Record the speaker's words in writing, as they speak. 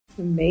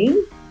For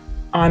me,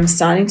 I'm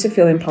starting to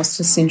feel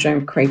imposter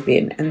syndrome creep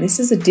in, and this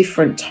is a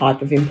different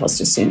type of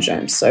imposter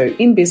syndrome. So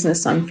in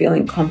business, I'm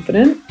feeling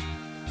confident,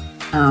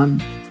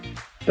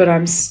 but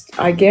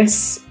I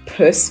guess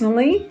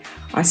personally,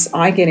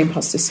 I get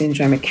imposter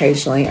syndrome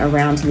occasionally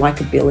around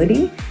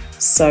likability.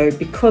 So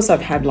because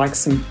I've had like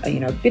some,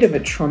 a bit of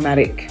a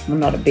traumatic, well,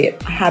 not a bit,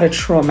 I had a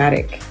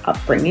traumatic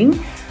upbringing,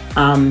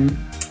 and,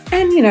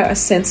 a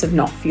sense of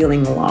not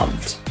feeling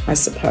loved, I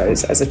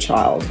suppose, as a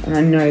child. And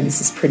I know this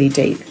is pretty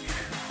deep,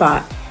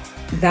 but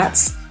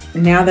that's,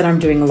 now that I'm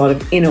doing a lot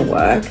of inner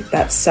work,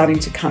 that's starting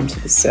to come to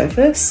the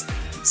surface.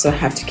 So I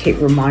have to keep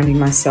reminding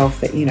myself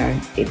that,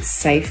 it's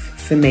safe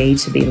for me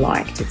to be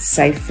liked. It's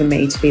safe for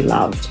me to be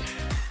loved.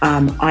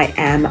 I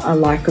am a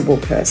likable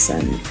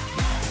person.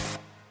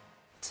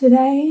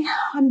 Today,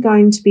 I'm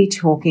going to be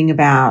talking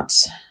about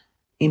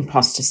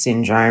imposter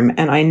syndrome.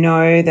 And I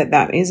know that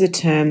that is a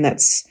term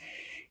that's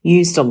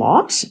used a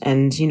lot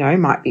and,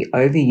 might be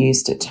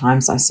overused at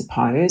times, I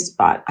suppose.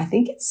 But I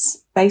think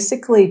it's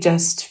basically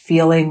just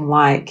feeling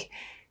like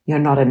you're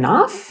not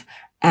enough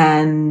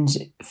and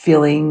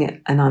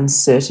feeling an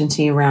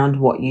uncertainty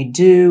around what you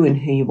do and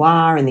who you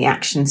are and the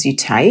actions you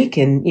take.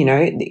 And,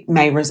 it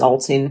may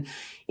result in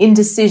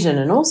indecision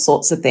and all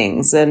sorts of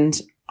things. And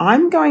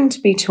I'm going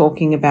to be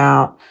talking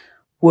about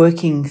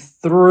working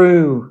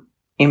through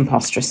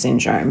imposter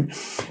syndrome.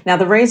 Now,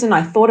 the reason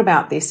I thought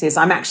about this is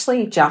I'm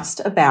actually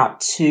just about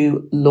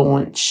to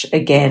launch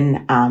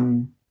again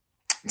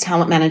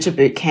Talent Manager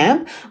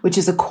Bootcamp, which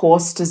is a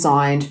course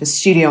designed for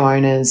studio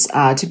owners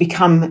to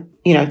become,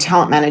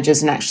 talent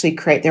managers and actually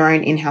create their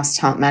own in-house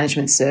talent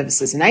management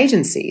services and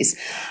agencies.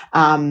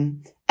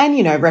 And,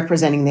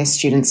 representing their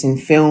students in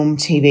film,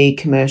 TV,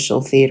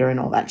 commercial, theatre, and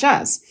all that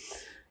jazz.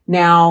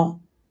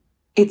 Now,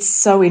 it's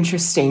so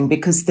interesting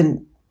because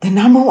the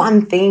number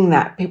one thing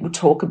that people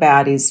talk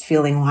about is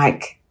feeling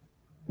like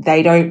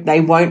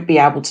they won't be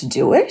able to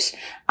do it,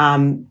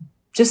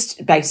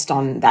 just based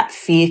on that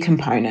fear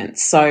component.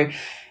 So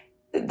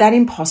that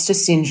imposter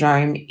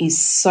syndrome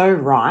is so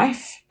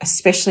rife,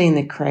 especially in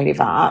the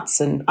creative arts.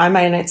 And I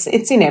mean, it's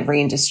in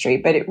every industry,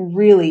 but it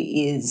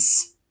really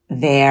is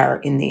there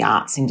in the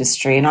arts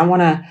industry. And I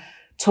want to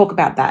talk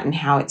about that and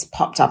how it's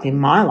popped up in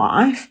my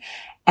life.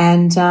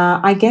 And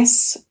I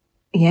guess,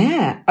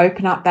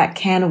 open up that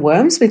can of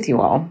worms with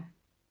you all.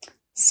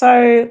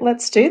 So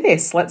let's do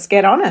this. Let's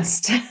get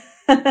honest.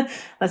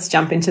 Let's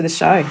jump into the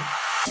show.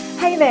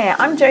 Hey there,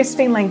 I'm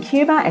Josephine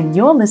Lancuba and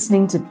you're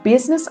listening to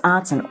Business,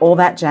 Arts and All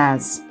That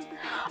Jazz.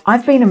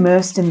 I've been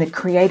immersed in the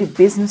creative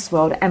business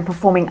world and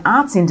performing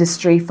arts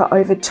industry for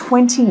over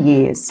 20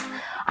 years.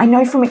 I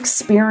know from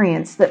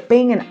experience that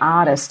being an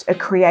artist, a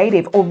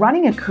creative, or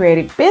running a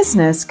creative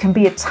business can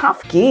be a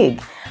tough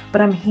gig,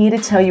 but I'm here to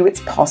tell you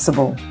it's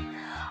possible.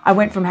 I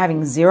went from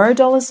having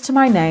 $0 to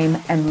my name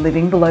and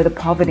living below the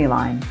poverty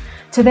line,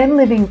 to then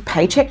living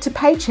paycheck to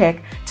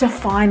paycheck, to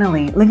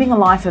finally living a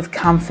life of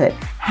comfort,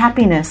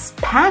 happiness,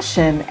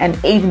 passion, and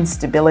even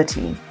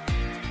stability.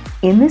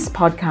 In this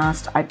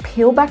podcast, I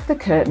peel back the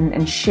curtain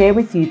and share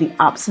with you the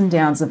ups and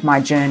downs of my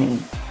journey.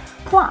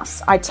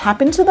 Plus, I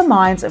tap into the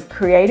minds of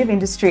creative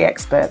industry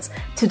experts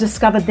to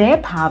discover their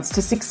paths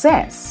to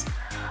success.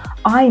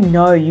 I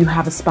know you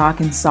have a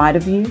spark inside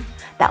of you,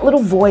 that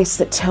little voice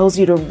that tells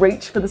you to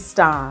reach for the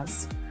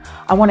stars.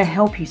 I want to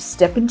help you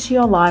step into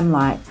your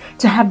limelight,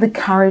 to have the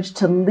courage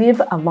to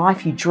live a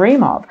life you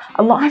dream of,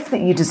 a life that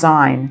you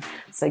design.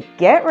 So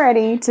get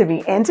ready to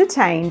be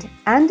entertained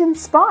and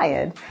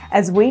inspired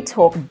as we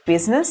talk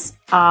business,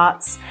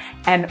 arts,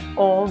 and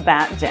all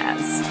that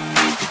jazz.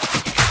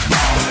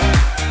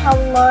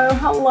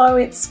 Hello,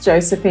 it's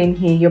Josephine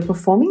here, your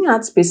performing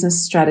arts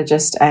business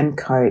strategist and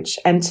coach.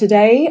 And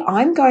today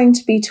I'm going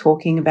to be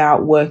talking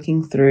about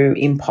working through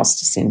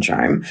imposter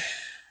syndrome.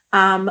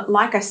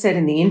 Like I said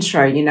in the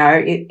intro,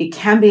 it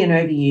can be an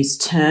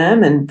overused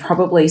term and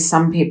probably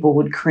some people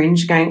would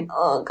cringe going,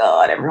 oh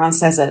God, everyone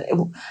says it.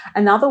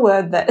 Another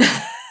word that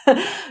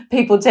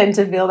people tend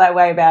to feel that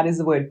way about is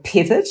the word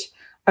pivot.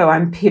 Oh,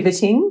 I'm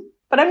pivoting.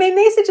 But I mean,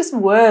 these are just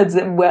words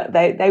that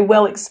they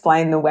well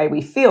explain the way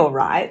we feel,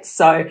 right?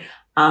 So,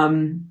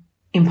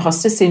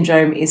 imposter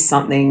syndrome is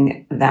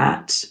something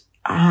that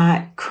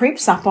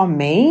creeps up on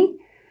me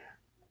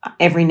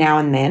every now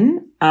and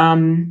then.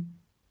 And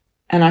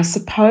I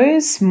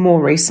suppose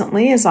more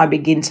recently, as I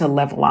begin to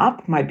level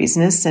up my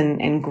business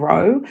and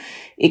grow,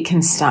 it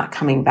can start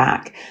coming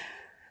back.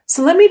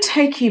 So let me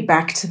take you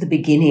back to the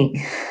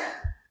beginning.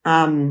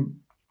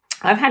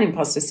 I've had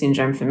imposter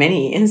syndrome for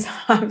many years.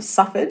 I've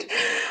suffered,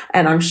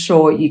 and I'm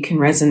sure you can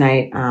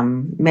resonate.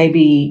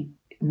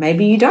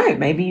 Maybe you don't.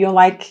 Maybe you're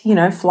like,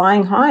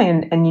 flying high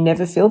and you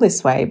never feel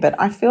this way. But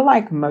I feel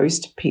like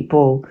most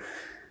people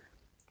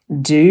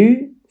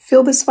do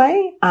feel this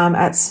way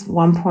at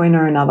one point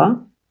or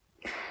another.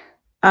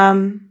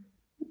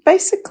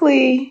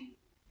 Basically,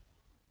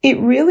 it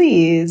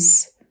really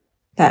is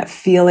that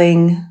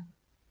feeling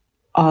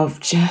of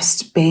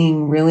just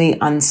being really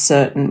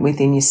uncertain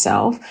within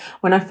yourself.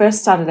 When I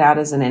first started out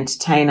as an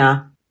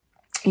entertainer,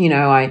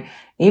 I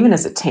even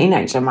as a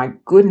teenager, my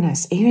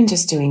goodness, even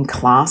just doing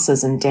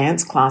classes and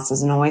dance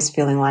classes and always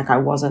feeling like I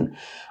wasn't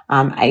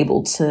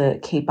able to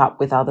keep up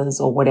with others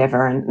or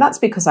whatever. And that's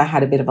because I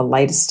had a bit of a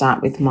later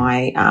start with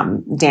my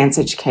dance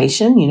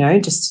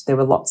education, just there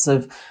were lots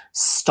of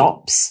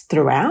stops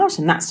throughout,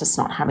 and that's just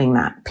not having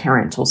that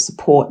parental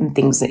support and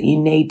things that you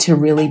need to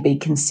really be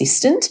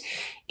consistent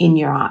in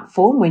your art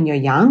form when you're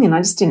young. And I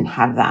just didn't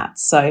have that.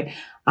 So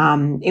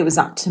it was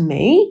up to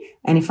me.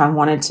 And if I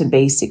wanted to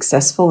be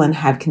successful and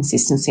have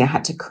consistency, I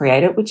had to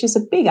create it, which is a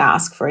big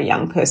ask for a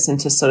young person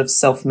to sort of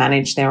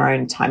self-manage their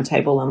own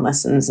timetable and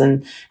lessons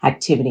and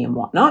activity and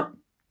whatnot.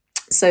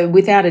 So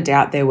without a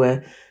doubt, there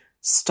were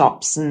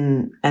stops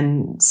and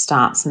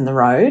starts in the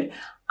road.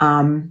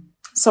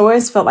 So I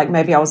always felt like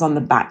maybe I was on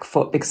the back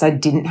foot because I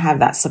didn't have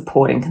that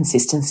support and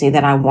consistency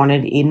that I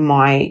wanted in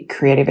my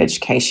creative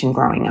education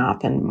growing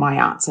up and my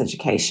arts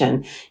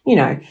education,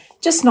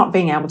 just not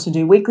being able to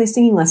do weekly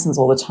singing lessons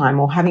all the time,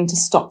 or having to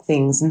stop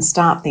things and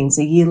start things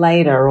a year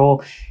later,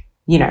 or,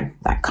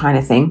 that kind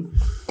of thing.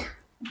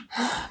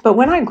 But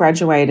when I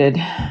graduated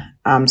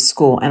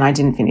school, and I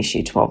didn't finish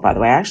year 12, by the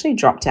way, I actually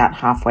dropped out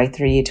halfway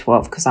through year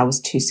 12 because I was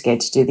too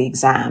scared to do the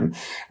exam.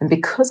 And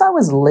because I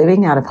was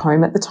living out of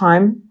home at the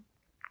time,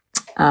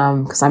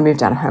 because I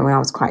moved out of home when I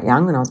was quite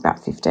young, when I was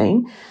about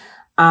 15.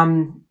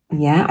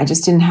 I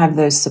just didn't have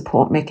those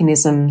support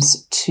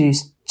mechanisms to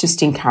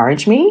just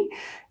encourage me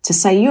to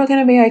say, you're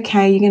going to be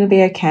okay, you're going to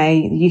be okay,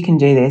 you can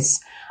do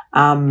this.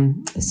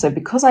 So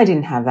because I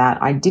didn't have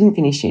that, I didn't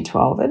finish year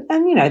 12,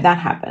 and that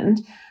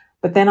happened.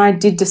 But then I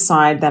did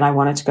decide that I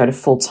wanted to go to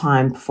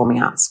full-time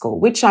performing arts school,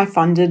 which I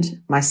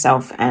funded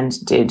myself and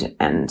did.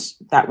 And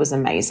that was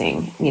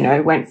amazing.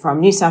 Went from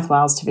New South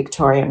Wales to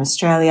Victoria in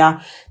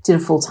Australia, did a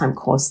full-time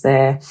course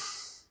there.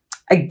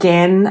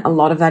 Again, a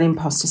lot of that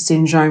imposter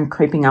syndrome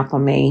creeping up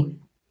on me.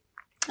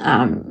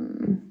 I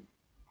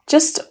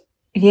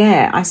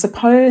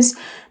suppose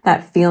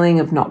that feeling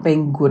of not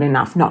being good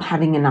enough, not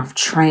having enough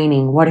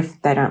training. What if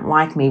they don't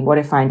like me? What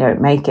if I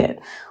don't make it?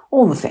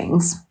 All the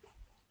things.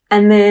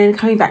 And then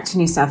coming back to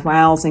New South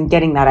Wales and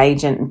getting that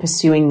agent and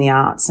pursuing the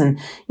arts. And,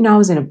 I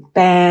was in a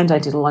band. I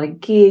did a lot of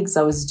gigs.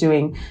 I was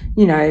doing,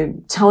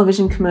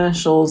 television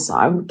commercials.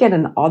 I would get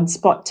an odd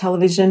spot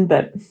television,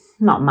 but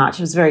not much.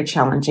 It was very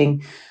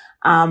challenging.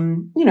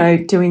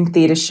 Doing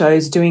theatre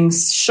shows, doing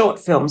short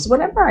films,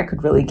 whatever I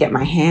could really get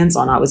my hands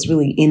on, I was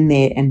really in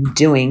there and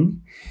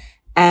doing.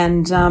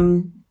 And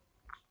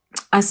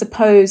I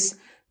suppose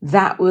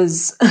that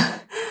was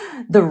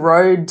the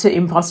road to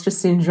imposter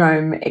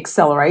syndrome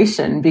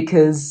acceleration,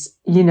 because,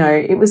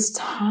 it was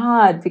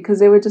hard because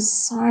there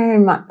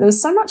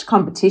was so much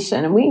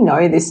competition, and we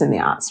know this in the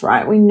arts,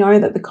 right? We know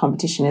that the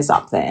competition is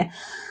up there.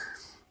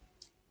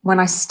 When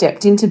I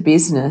stepped into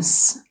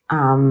business,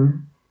 I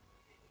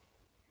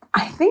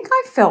think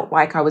I felt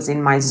like I was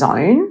in my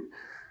zone,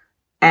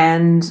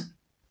 and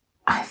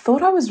I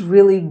thought I was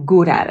really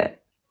good at it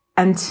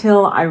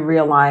until I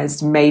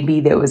realized maybe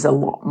there was a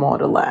lot more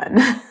to learn.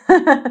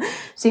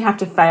 So you have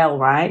to fail,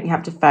 right? You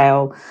have to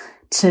fail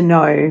to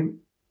know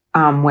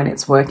when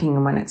it's working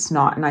and when it's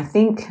not. And I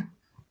think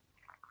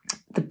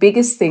the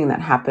biggest thing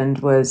that happened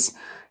was,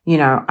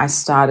 I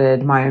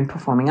started my own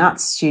performing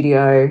arts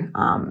studio.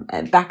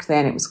 And back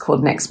then it was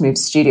called Next Move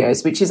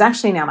Studios, which is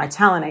actually now my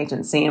talent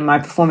agency, and my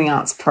performing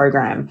arts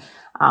program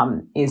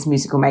is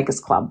Musical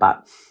Makers Club.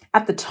 But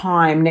at the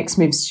time, Next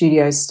Move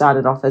Studios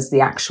started off as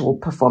the actual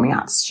performing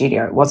arts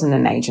studio. It wasn't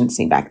an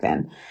agency back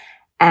then.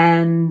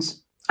 And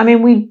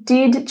we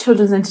did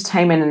children's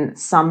entertainment and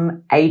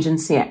some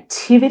agency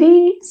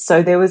activity. So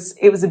it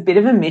was a bit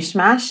of a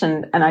mishmash,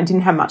 and I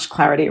didn't have much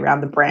clarity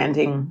around the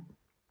branding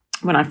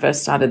when I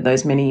first started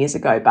those many years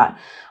ago, but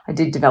I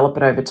did develop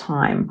it over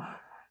time.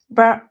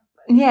 But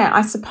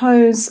I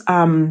suppose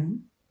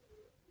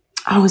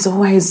I was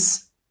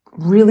always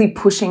really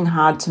pushing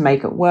hard to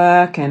make it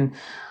work. And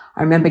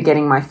I remember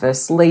getting my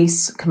first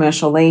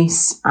commercial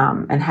lease,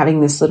 and having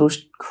this little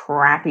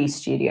crappy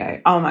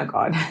studio. Oh my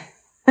God.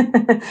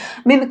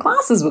 The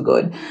classes were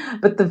good,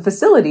 but the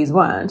facilities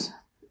weren't.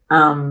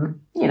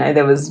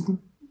 There was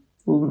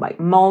like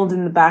mold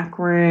in the back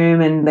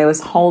room, and there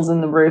was holes in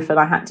the roof, and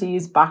I had to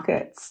use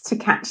buckets to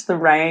catch the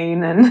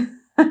rain. And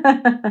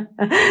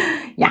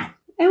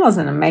it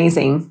wasn't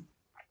amazing,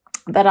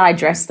 but I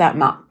dressed that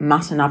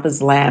mutton up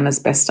as lamb as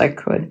best I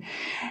could.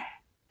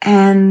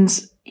 And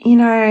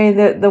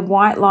the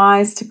white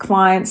lies to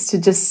clients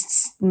to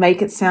just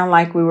make it sound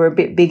like we were a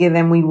bit bigger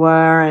than we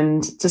were,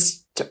 and just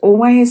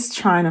always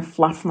trying to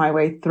fluff my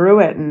way through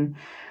it and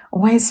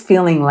always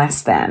feeling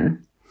less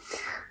than.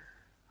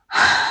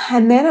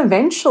 And then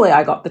eventually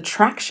I got the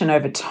traction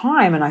over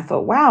time, and I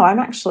thought, wow, I'm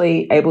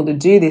actually able to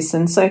do this.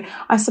 And so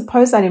I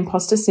suppose that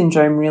imposter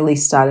syndrome really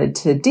started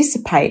to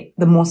dissipate.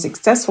 The more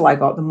successful I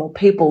got, the more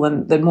people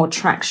and the more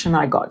traction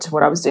I got to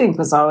what I was doing,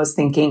 because I was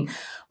thinking,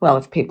 well,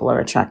 if people are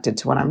attracted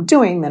to what I'm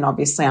doing, then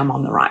obviously I'm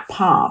on the right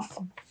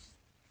path.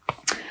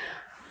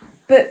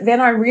 But then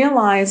I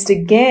realized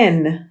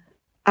again,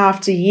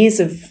 after years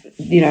of,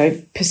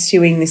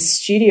 pursuing this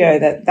studio,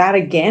 that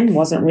again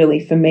wasn't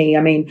really for me.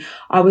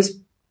 I was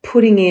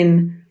putting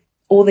in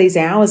all these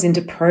hours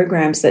into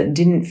programs that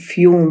didn't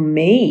fuel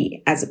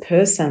me as a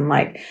person.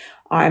 Like,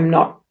 I'm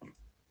not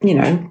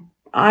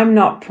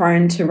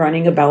prone to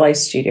running a ballet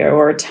studio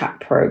or a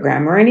tap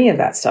program or any of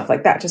that stuff.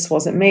 Like, that just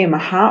wasn't me. And my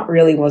heart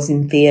really was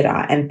in theatre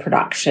and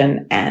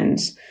production and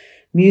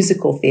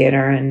musical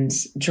theatre and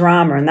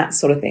drama and that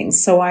sort of thing.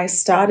 So I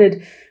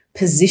started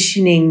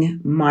positioning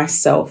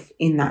myself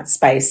in that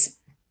space,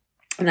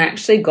 and I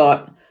actually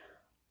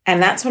and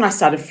that's when I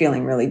started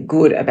feeling really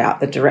good about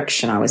the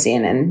direction I was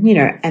in.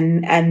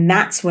 And, and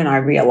that's when I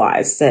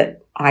realized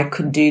that I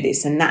could do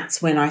this. And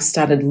that's when I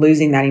started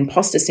losing that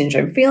imposter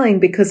syndrome feeling,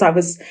 because I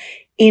was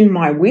in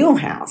my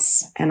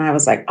wheelhouse and I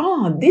was like,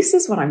 oh, this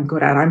is what I'm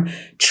good at. I'm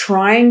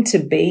trying to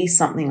be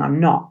something I'm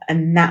not.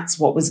 And that's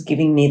what was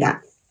giving me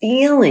that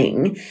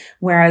feeling.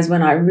 Whereas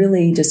when I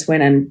really just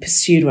went and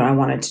pursued what I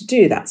wanted to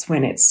do, that's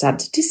when it started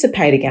to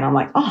dissipate again. I'm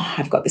like, oh,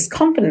 I've got this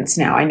confidence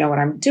now. I know what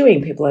I'm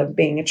doing. People are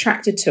being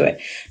attracted to it.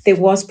 There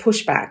was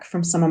pushback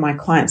from some of my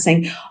clients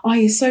saying, oh,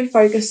 you're so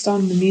focused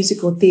on the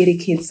musical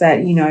theatre kids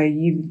that,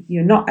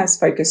 you're not as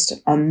focused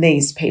on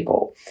these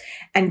people.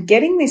 And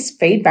getting this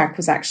feedback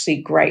was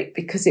actually great,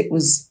 because it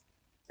was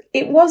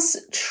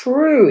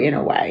true in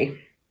a way.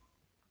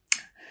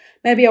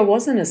 Maybe I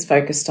wasn't as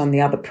focused on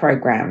the other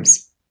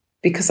programs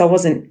because I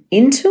wasn't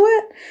into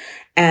it,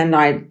 and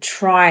I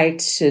tried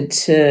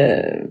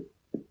to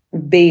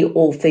be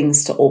all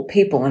things to all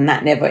people, and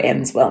that never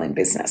ends well in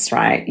business,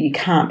 right? You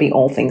can't be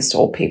all things to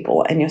all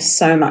people, and you're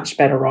so much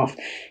better off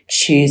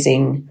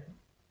choosing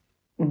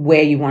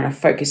where you want to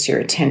focus your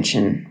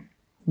attention,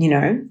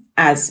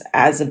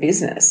 as a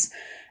business.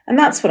 And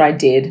that's what I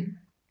did.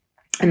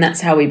 And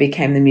that's how we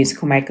became the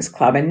Musical Makers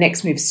Club, and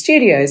Next Move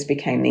Studios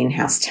became the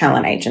in-house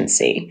talent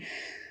agency.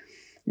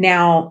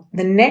 Now,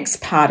 the next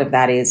part of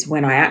that is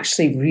when I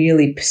actually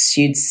really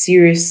pursued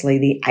seriously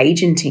the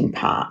agenting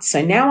part.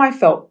 So now I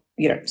felt,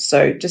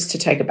 so just to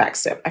take a back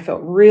step, I felt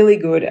really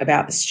good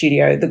about the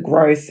studio, the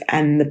growth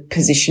and the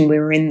position we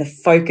were in, the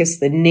focus,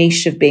 the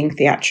niche of being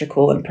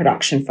theatrical and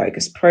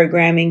production-focused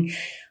programming,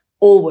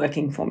 all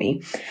working for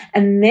me.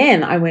 And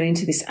then I went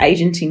into this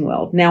agenting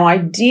world. Now, I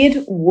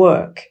did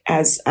work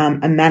as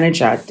a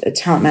manager, a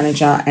talent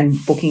manager and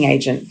booking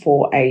agent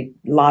for a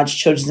large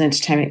children's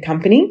entertainment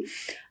company.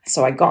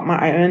 So I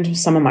earned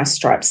some of my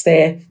stripes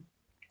there.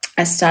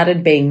 I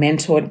started being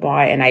mentored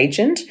by an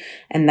agent,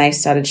 and they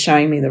started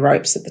showing me the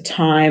ropes at the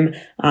time.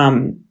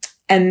 And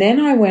then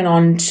I went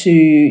on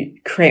to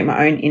create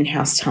my own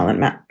in-house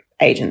talent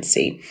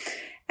agency.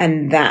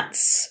 And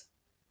that's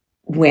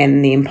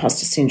when the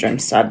imposter syndrome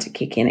started to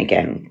kick in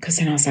again, because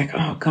then I was like,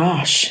 oh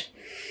gosh,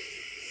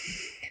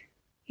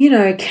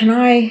 can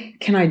I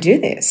do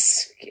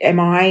this? Am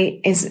I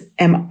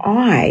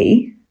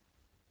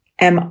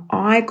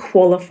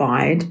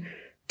qualified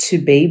to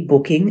be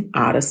booking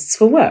artists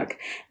for work?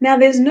 Now,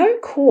 there's no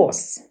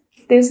course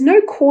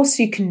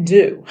you can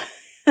do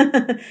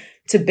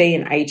to be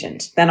an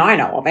agent that I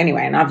know of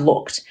anyway, and I've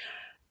looked.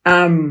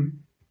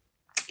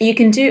 You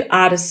can do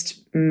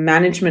artist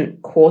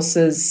management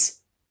courses,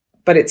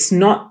 but it's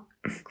not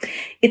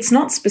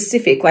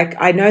specific. Like,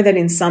 I know that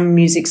in some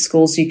music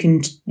schools you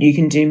can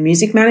do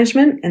music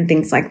management and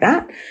things like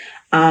that.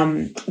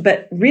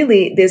 But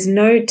really, there's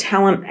no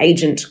talent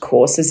agent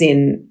courses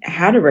in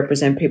how to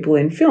represent people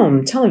in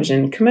film,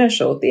 television,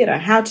 commercial, theatre,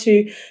 how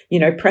to,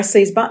 press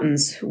these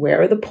buttons.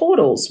 Where are the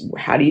portals?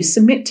 How do you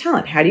submit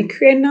talent? How do you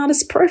create an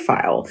artist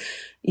profile?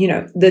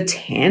 The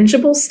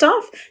tangible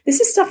stuff. This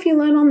is stuff you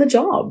learn on the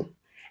job.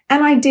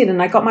 And I did,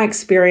 and I got my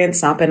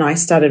experience up and I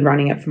started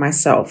running it for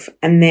myself.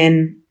 And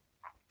then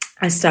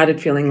I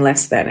started feeling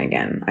less than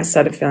again. I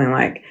started feeling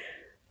like,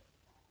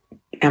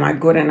 am I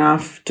good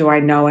enough? Do I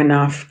know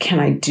enough? Can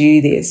I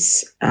do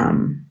this?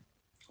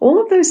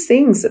 All of those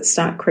things that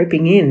start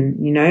creeping in,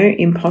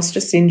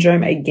 imposter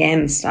syndrome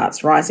again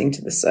starts rising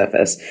to the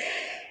surface.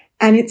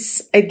 And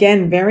it's,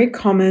 again, very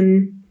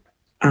common.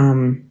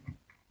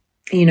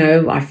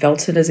 I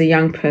felt it as a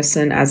young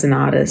person, as an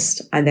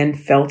artist. I then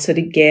felt it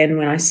again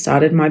when I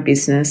started my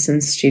business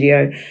and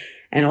studio,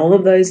 and all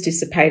of those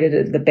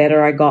dissipated. The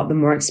better I got, the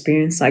more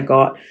experience I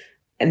got.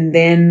 And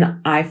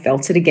then I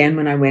felt it again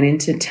when I went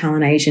into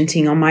talent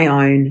agenting on my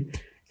own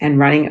and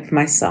running it for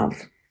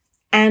myself.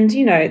 And,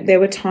 there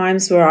were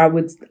times where I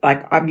would,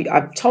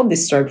 I've told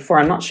this story before.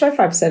 I'm not sure if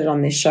I've said it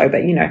on this show,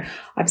 but,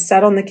 I've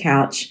sat on the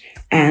couch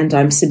and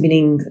I'm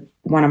submitting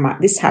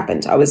this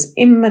happened. I was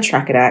in my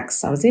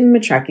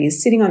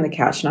trackies, sitting on the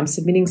couch, and I'm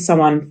submitting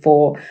someone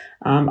for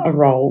a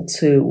role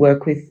to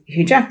work with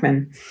Hugh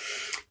Jackman.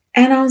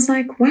 And I was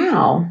like,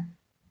 wow.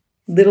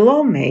 Little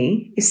old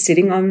me is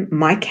sitting on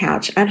my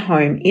couch at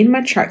home in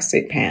my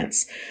tracksuit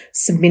pants,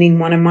 submitting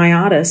one of my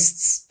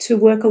artists to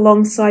work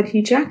alongside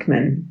Hugh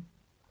Jackman.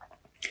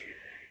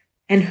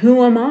 And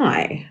who am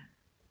I?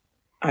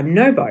 I'm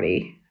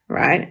nobody,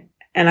 right?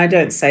 And I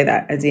don't say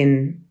that as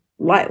in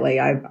lightly.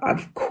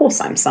 Of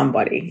course I'm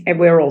somebody.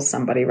 We're all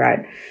somebody,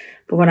 right?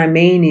 But what I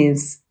mean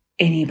is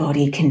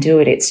anybody can do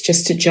it. It's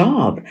just a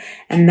job.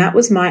 And that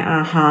was my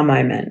aha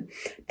moment.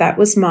 That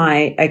was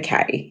my,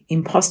 okay,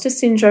 imposter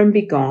syndrome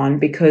be gone,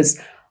 because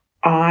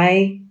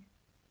I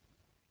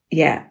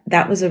yeah,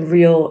 that was a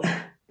real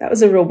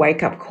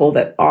wake up call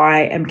that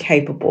I am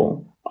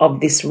capable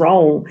of this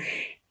role.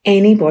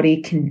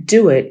 Anybody can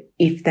do it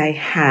if they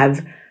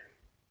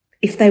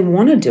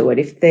want to do it,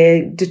 if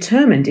they're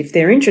determined, if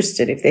they're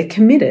interested, if they're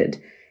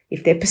committed,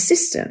 if they're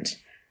persistent.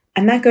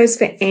 And that goes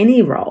for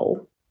any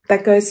role.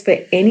 That goes for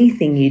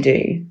anything you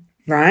do,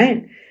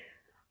 right?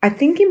 I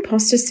think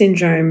imposter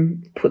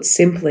syndrome, put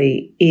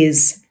simply,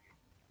 is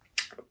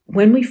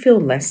when we feel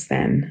less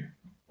than,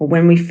 or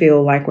when we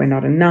feel like we're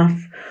not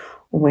enough,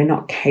 or we're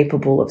not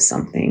capable of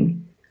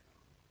something.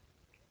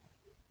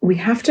 We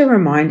have to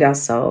remind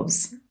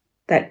ourselves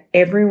that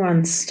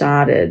everyone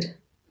started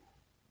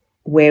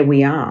where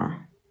we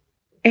are.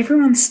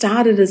 Everyone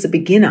started as a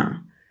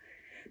beginner.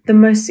 The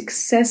most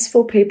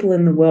successful people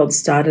in the world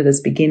started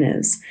as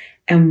beginners.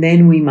 And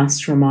then we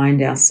must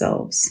remind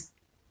ourselves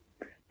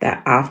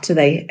that after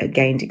they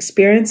gained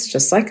experience,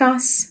 just like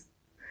us,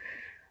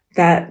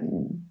 that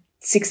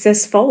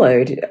success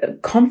followed,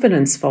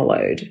 confidence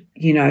followed,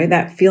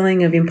 that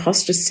feeling of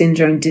imposter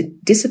syndrome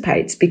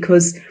dissipates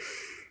because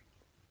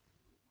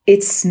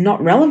it's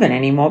not relevant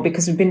anymore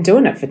because we've been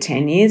doing it for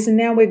 10 years and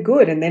now we're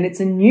good. And then it's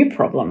a new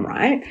problem,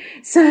 right?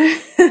 So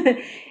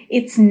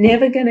it's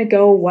never going to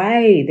go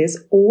away. There's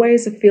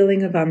always a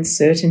feeling of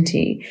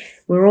uncertainty.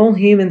 We're all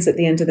humans at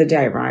the end of the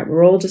day, right?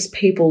 We're all just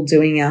people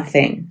doing our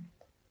thing.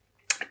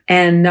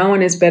 And no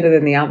one is better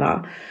than the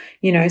other.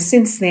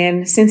 Since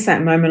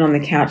that moment on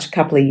the couch a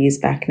couple of years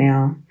back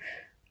now,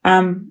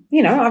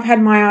 I've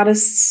had my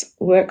artists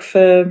work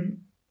for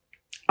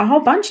a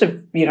whole bunch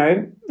of,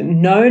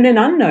 known and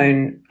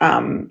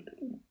unknown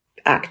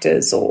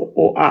actors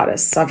or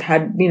artists. I've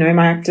had,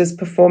 my actors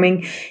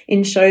performing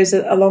in shows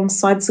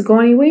alongside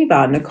Sigourney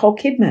Weaver, Nicole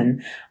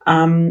Kidman,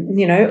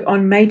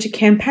 on major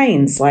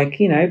campaigns like,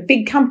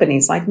 big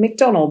companies like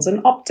McDonald's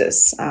and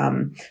Optus,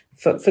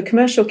 for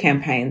commercial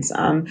campaigns,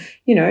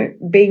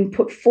 being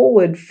put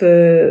forward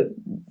for,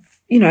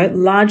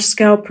 large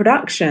scale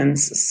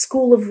productions,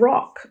 School of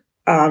Rock,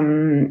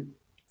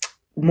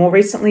 more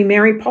recently,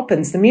 Mary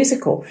Poppins, the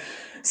musical.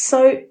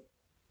 So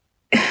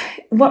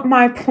what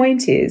my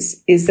point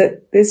is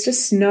that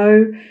there's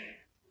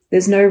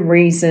no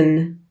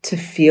reason to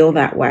feel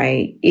that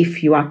way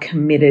if you are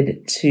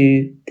committed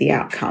to the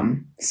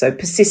outcome. So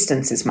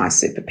persistence is my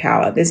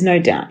superpower. There's no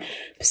doubt.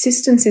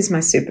 Persistence is my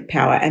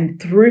superpower.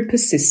 And through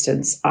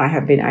persistence, I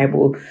have been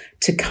able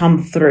to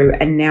come through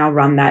and now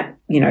run that,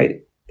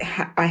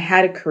 I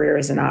had a career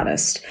as an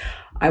artist.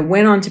 I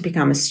went on to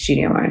become a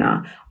studio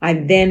owner. I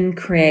then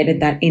created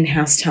that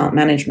in-house talent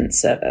management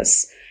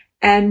service.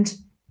 And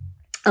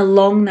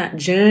along that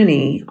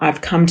journey,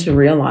 I've come to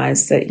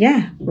realize that,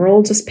 we're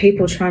all just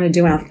people trying to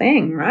do our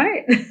thing,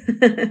 right?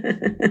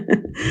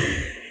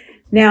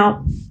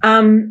 Now,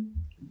 the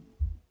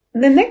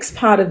next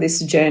part of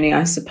this journey,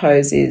 I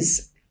suppose,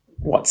 is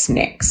what's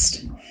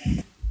next.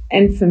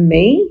 And for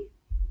me,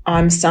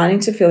 I'm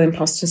starting to feel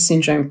imposter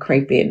syndrome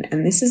creep in,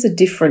 and this is a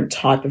different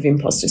type of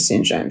imposter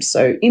syndrome.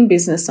 So in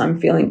business, I'm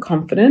feeling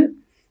confident,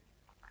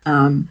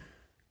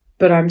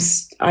 but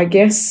I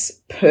guess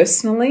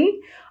personally,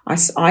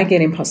 I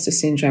get imposter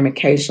syndrome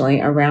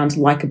occasionally around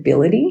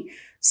likability.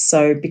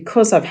 So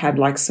because I've had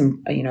like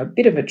some, a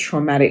bit of a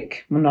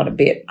traumatic, well, not a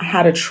bit, I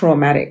had a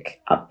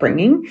traumatic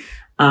upbringing,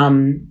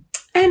 and,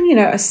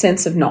 a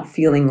sense of not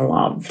feeling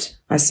loved,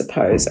 I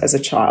suppose, as a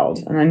child.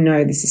 And I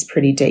know this is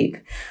pretty deep,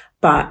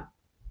 but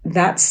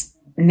that's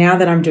now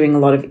that I'm doing a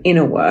lot of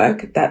inner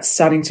work, that's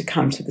starting to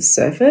come to the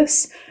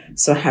surface.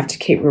 So I have to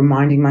keep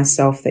reminding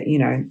myself that,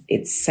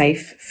 it's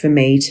safe for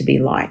me to be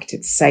liked.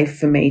 It's safe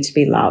for me to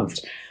be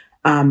loved.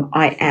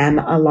 I am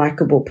a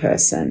likable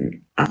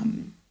person.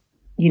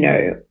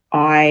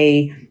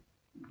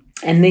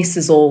 And this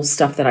is all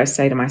stuff that I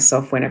say to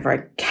myself whenever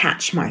I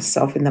catch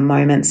myself in the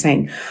moment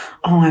saying,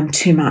 oh, I'm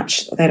too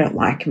much. They don't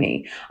like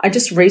me. I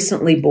just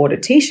recently bought a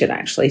t-shirt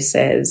actually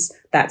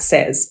that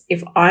says,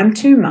 if I'm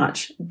too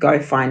much, go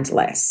find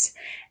less.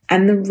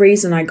 And the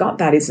reason I got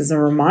that is as a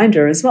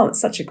reminder as well. It's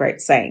such a great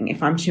saying.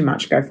 If I'm too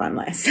much, go find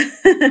less,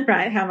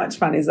 right? How much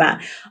fun is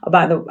that?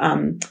 By the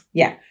way,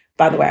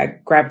 I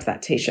grabbed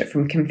that t-shirt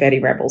from Confetti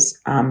Rebels,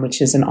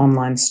 which is an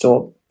online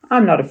store.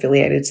 I'm not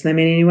affiliated to them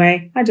in any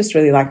way. I just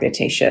really like their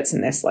t-shirts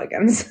and their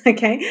slogans.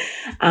 Okay.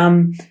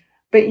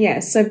 But yeah,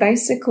 so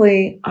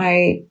basically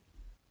I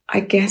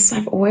guess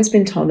I've always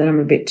been told that I'm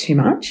a bit too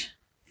much.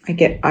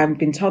 I've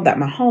been told that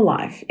my whole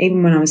life,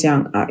 even when I was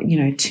young,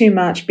 too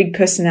much, big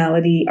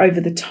personality, over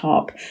the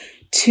top,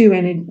 too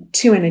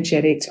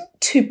energetic,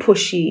 too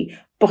pushy,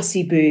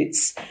 bossy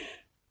boots,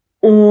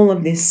 all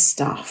of this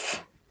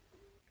stuff.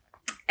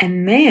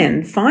 And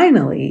then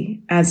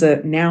finally, as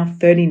a now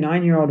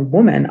 39-year-old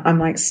woman, I'm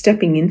like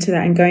stepping into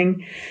that and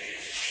going,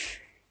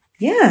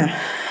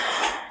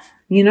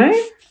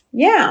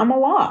 I'm a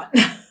lot.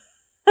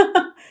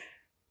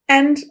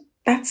 And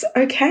that's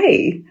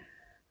okay.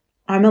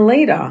 I'm a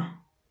leader.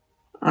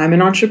 I'm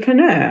an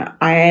entrepreneur.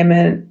 I'm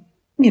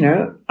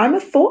a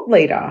thought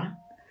leader.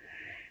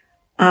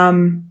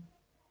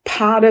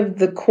 Part of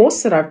the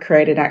course that I've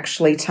created,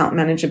 actually, Talent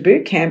Manager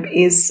Bootcamp,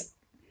 is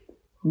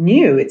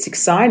new. It's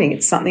exciting.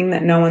 It's something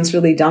that no one's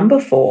really done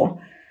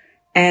before.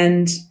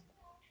 And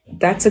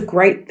that's a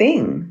great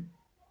thing.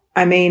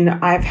 I mean,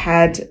 I've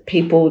had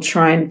people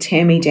try and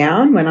tear me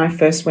down when I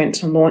first went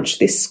to launch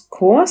this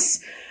course.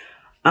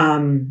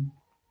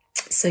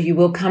 So you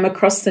will come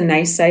across the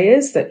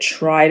naysayers that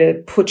try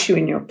to put you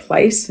in your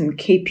place and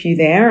keep you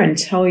there and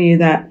tell you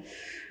that,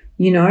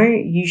 you know,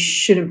 you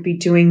shouldn't be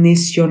doing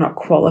this. You're not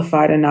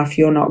qualified enough.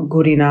 You're not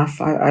good enough.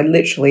 I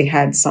literally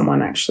had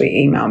someone actually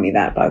email me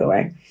that, by the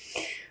way.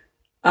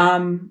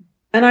 And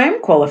I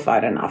am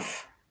qualified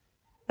enough.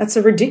 That's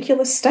a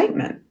ridiculous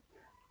statement.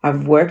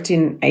 I've worked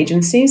in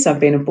agencies. I've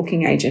been a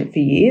booking agent for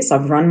years.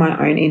 I've run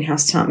my own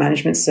in-house talent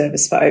management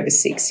service for over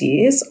 6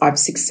 years. I've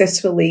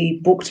successfully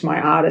booked my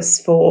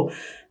artists for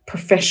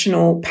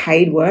professional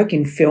paid work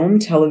in film,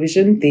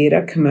 television,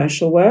 theatre,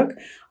 commercial work.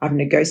 I've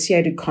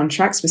negotiated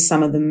contracts with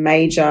some of the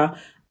major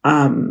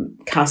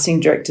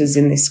casting directors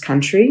in this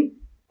country.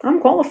 I'm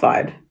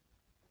qualified.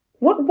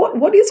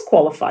 What is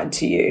qualified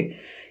to you?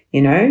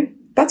 You know,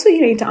 that's what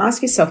you need to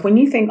ask yourself. When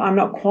you think I'm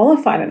not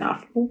qualified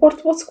enough, well,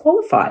 what's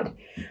qualified?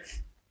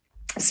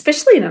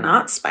 Especially in an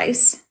art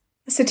space,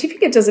 a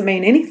certificate doesn't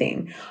mean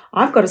anything.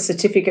 I've got a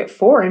certificate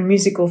in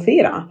musical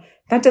theatre.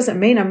 That doesn't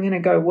mean I'm going to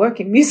go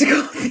work in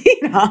musical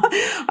theatre.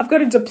 I've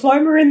got a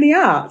diploma in the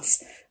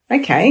arts.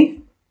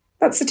 Okay,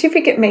 that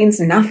certificate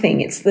means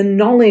nothing. It's the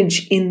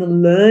knowledge in the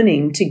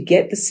learning to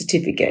get the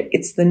certificate.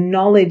 It's the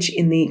knowledge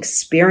in the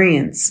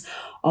experience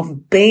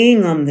of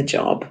being on the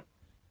job.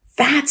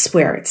 That's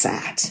where it's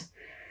at.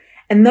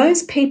 And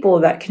those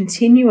people that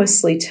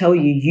continuously tell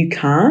you you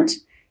can't,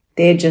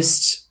 they're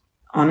just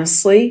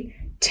honestly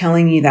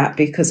telling you that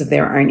because of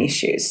their own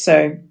issues.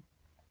 So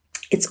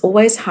it's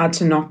always hard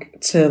to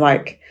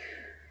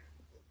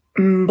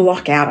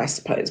block out, I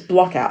suppose.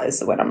 Block out is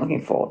the word I'm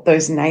looking for.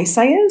 Those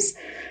naysayers.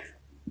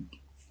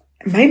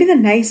 Maybe the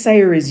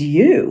naysayer is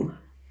you.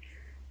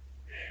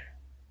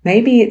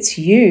 Maybe it's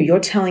you. You're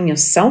telling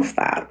yourself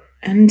that.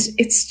 And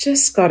it's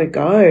just got to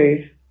go.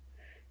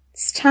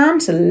 It's time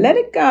to let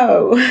it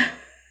go.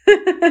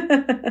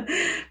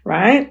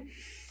 Right?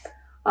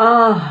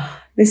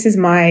 This is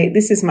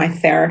my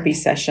therapy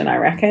session, I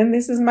reckon.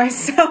 This is my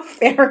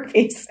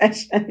self-therapy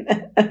session,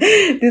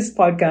 this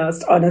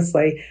podcast,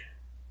 honestly.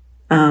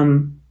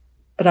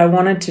 But I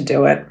wanted to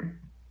do it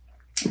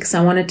because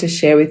I wanted to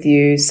share with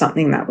you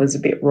something that was a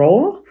bit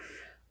raw.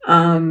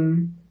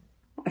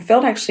 I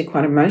felt actually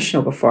quite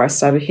emotional before I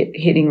started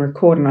hitting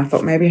record, and I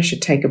thought maybe I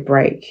should take a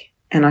break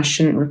and I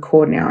shouldn't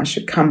record now. I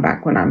should come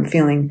back when I'm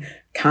feeling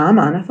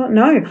calmer. And I thought,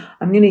 no,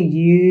 I'm going to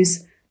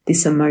use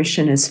this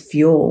emotion as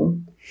fuel.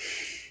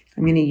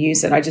 I'm going to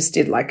use it. I just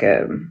did like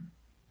a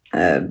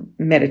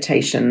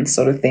meditation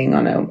sort of thing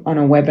on a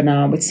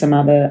webinar with some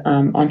other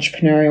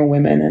entrepreneurial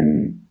women,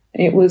 and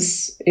it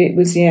was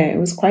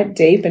quite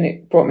deep, and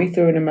it brought me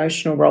through an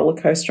emotional roller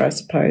coaster, I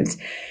suppose.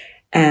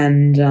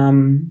 And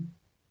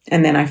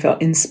then I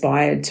felt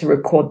inspired to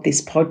record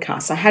this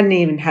podcast. I hadn't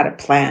even had it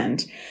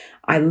planned.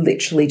 I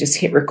literally just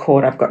hit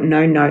record. I've got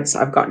no notes.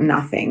 I've got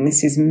nothing.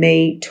 This is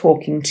me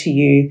talking to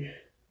you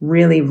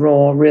really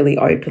raw, really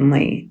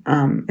openly.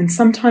 And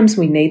sometimes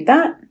we need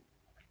that,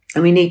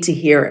 and we need to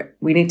hear it.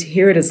 We need to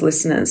hear it as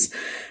listeners,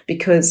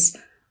 because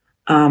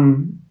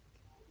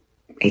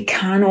it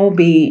can't all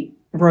be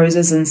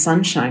roses and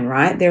sunshine,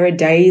 right? There are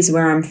days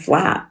where I'm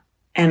flat,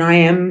 and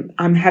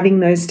I'm having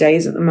those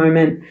days at the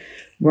moment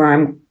where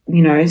I'm,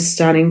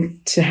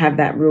 starting to have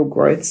that real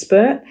growth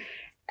spurt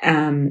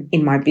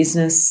in my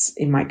business,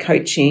 in my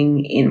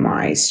coaching, in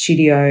my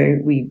studio.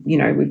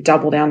 We've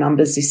doubled our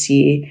numbers this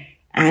year.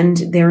 And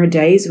there are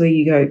days where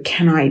you go,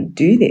 can I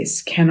do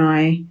this? Can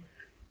I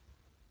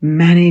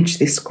manage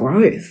this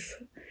growth?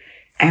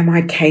 Am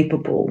I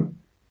capable?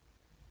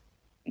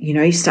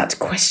 You start to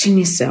question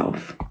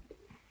yourself.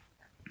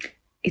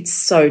 It's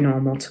so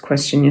normal to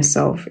question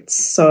yourself. It's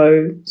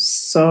so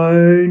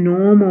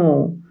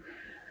normal.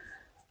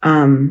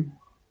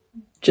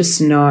 Just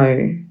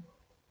know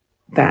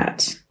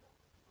that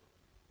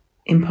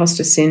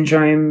imposter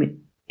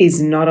syndrome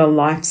is not a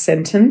life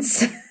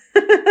sentence.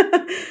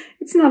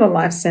 It's not a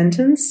life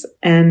sentence,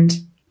 and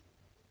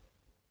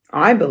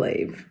I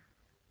believe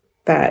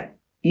that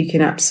you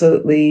can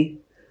absolutely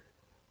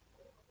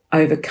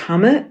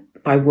overcome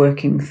it by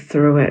working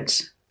through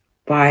it,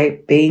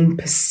 by being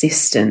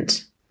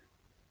persistent,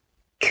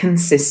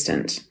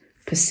 consistent.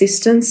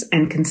 Persistence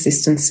and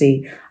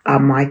consistency are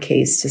my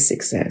keys to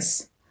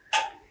success.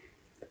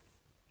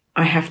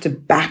 I have to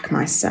back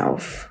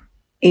myself.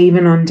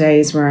 Even on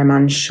days where I'm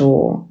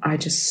unsure, I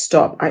just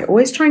stop. I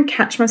always try and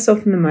catch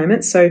myself in the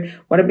moment. So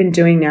what I've been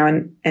doing now,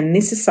 and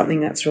this is something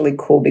that's really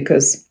cool,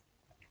 because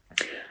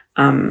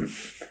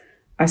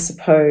I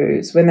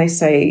suppose when they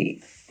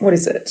say, what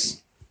is it?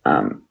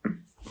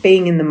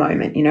 Being in the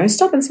moment,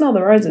 stop and smell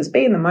the roses,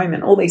 be in the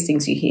moment, all these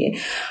things you hear.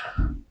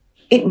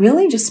 It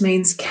really just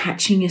means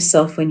catching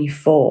yourself when you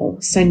fall.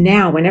 So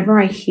now whenever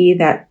I hear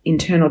that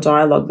internal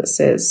dialogue that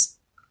says,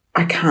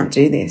 I can't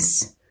do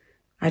this,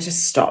 I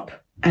just stop.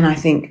 And I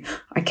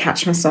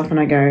catch myself and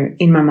I go,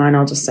 in my mind,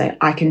 I'll just say,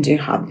 I can do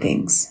hard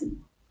things.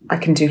 I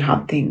can do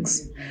hard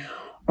things.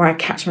 Or I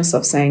catch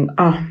myself saying,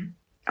 oh,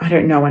 I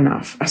don't know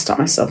enough. I stop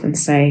myself and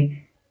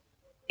say,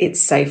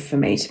 it's safe for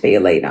me to be a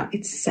leader.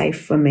 It's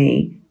safe for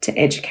me to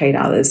educate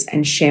others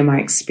and share my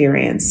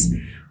experience.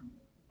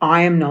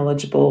 I am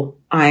knowledgeable.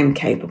 I am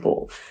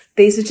capable.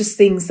 These are just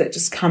things that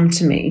just come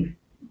to me.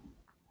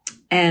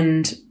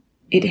 And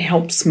it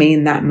helps me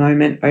in that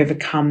moment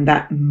overcome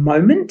that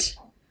moment,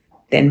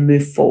 then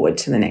move forward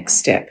to the next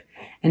step.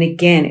 And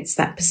again, it's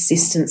that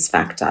persistence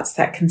factor. It's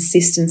that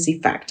consistency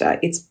factor.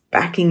 It's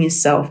backing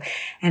yourself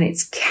and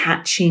it's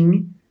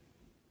catching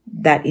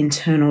that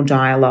internal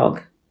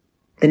dialogue,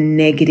 the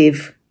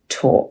negative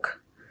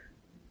talk.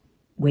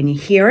 When you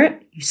hear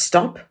it, you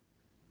stop.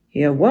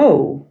 You go,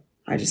 whoa,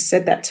 I just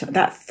said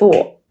that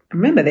thought.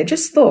 Remember, they're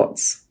just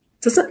thoughts.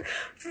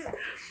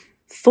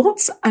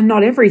 Thoughts are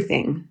not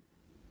everything.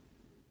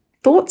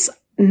 Thoughts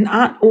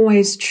aren't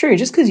always true.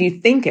 Just because you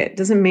think it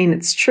doesn't mean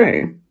it's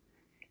true.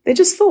 They're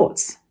just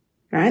thoughts,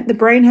 right? The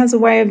brain has a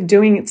way of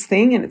doing its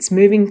thing and it's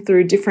moving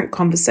through different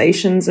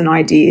conversations and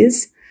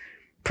ideas,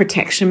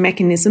 protection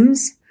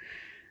mechanisms,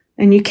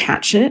 and you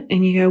catch it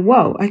and you go,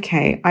 whoa,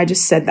 okay, I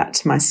just said that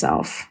to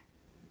myself.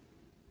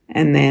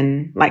 And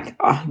then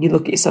you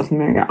look at yourself in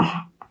the mirror and go,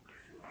 oh,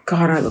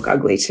 God, I look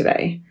ugly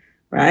today,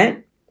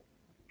 right?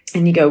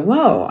 And you go,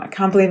 whoa, I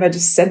can't believe I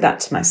just said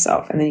that to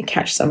myself. And then you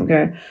catch yourself and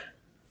go,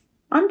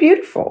 I'm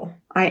beautiful.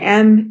 I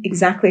am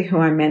exactly who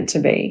I'm meant to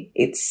be.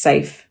 It's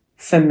safe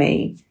for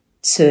me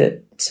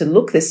to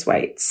look this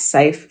way. It's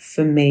safe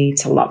for me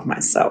to love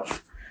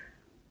myself.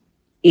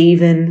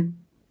 Even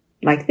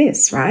like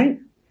this, right?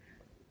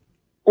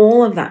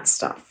 All of that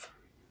stuff.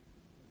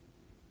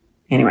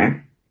 Anyway,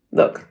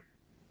 look,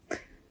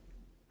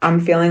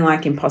 I'm feeling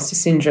like imposter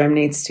syndrome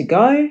needs to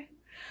go.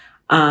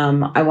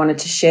 I wanted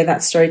to share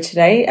that story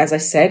today. As I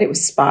said, it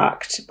was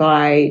sparked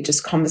by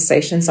just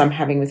conversations I'm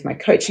having with my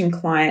coaching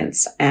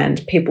clients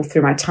and people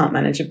through my Talent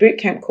Manager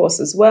Bootcamp course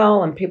as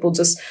well, and people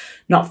just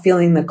not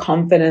feeling the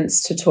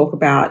confidence to talk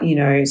about,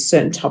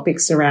 certain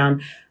topics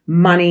around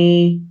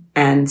money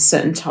and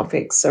certain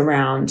topics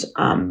around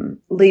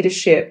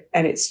leadership.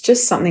 And it's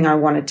just something I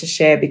wanted to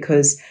share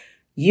because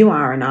you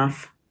are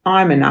enough.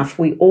 I'm enough.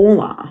 We all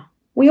are.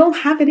 We all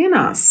have it in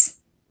us.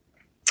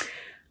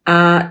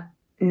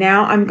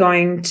 Now I'm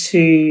going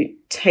to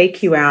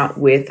take you out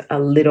with a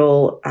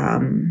little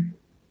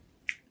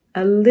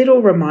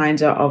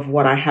reminder of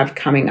what I have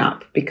coming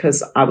up,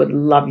 because I would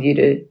love you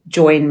to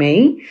join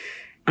me.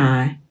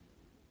 And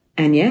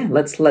yeah,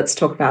 let's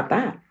talk about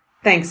that.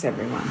 Thanks,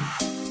 everyone.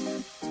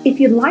 If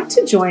you'd like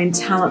to join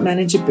Talent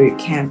Manager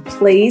Bootcamp,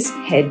 please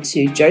head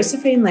to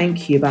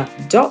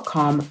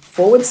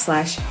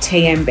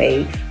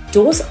josephinelancuba.com/TMB.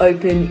 Doors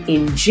open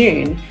in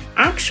June.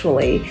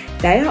 Actually,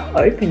 they are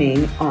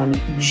opening on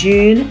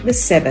June the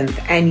 7th,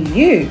 and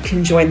you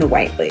can join the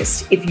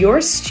waitlist. If you're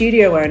a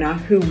studio owner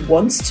who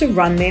wants to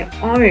run their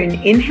own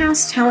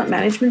in-house talent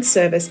management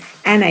service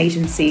and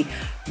agency,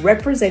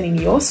 representing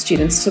your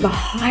students to the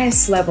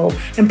highest level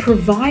and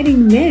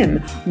providing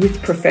them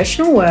with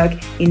professional work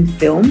in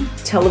film,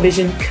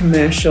 television,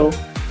 commercial,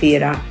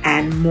 theatre,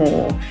 and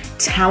more,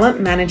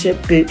 Talent Manager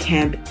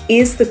Bootcamp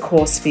is the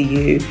course for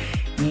you.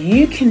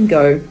 You can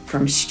go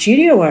from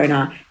studio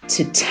owner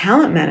to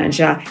talent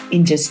manager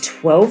in just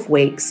 12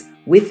 weeks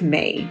with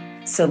me.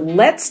 So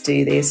let's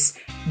do this.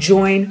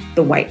 Join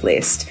the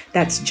waitlist.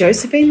 That's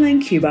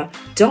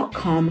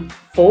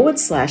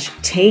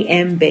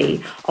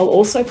josephinelancuba.com/TMB. I'll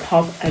also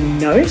pop a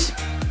note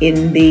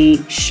in the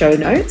show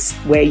notes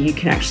where you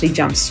can actually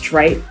jump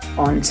straight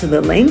onto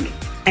the link.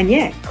 And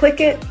yeah, click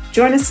it.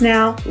 Join us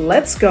now.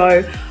 Let's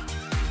go.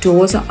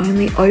 Doors are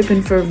only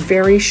open for a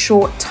very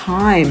short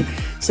time.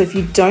 So if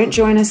you don't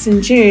join us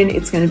in June,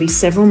 it's going to be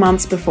several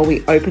months before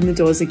we open the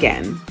doors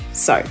again.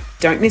 So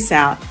don't miss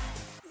out.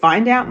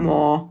 Find out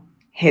more.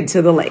 Head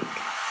to the link.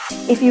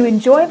 If you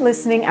enjoyed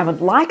listening and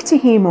would like to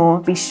hear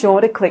more, be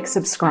sure to click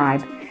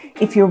subscribe.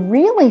 If you're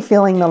really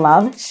feeling the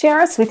love, share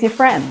us with your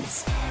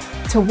friends.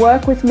 To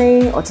work with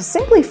me or to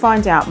simply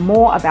find out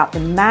more about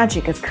the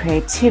magic of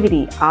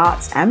creativity,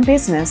 arts and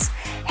business,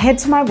 head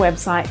to my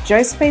website,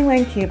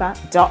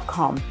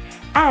 josephinelancuba.com,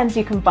 and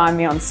you can find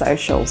me on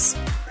socials.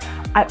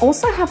 I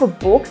also have a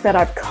book that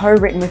I've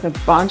co-written with a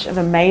bunch of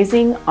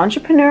amazing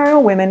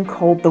entrepreneurial women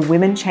called The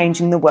Women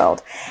Changing the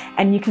World.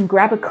 And you can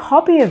grab a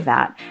copy of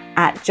that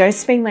at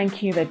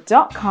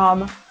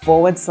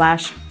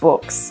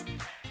josephinelancuba.com/books.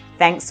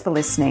 Thanks for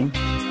listening.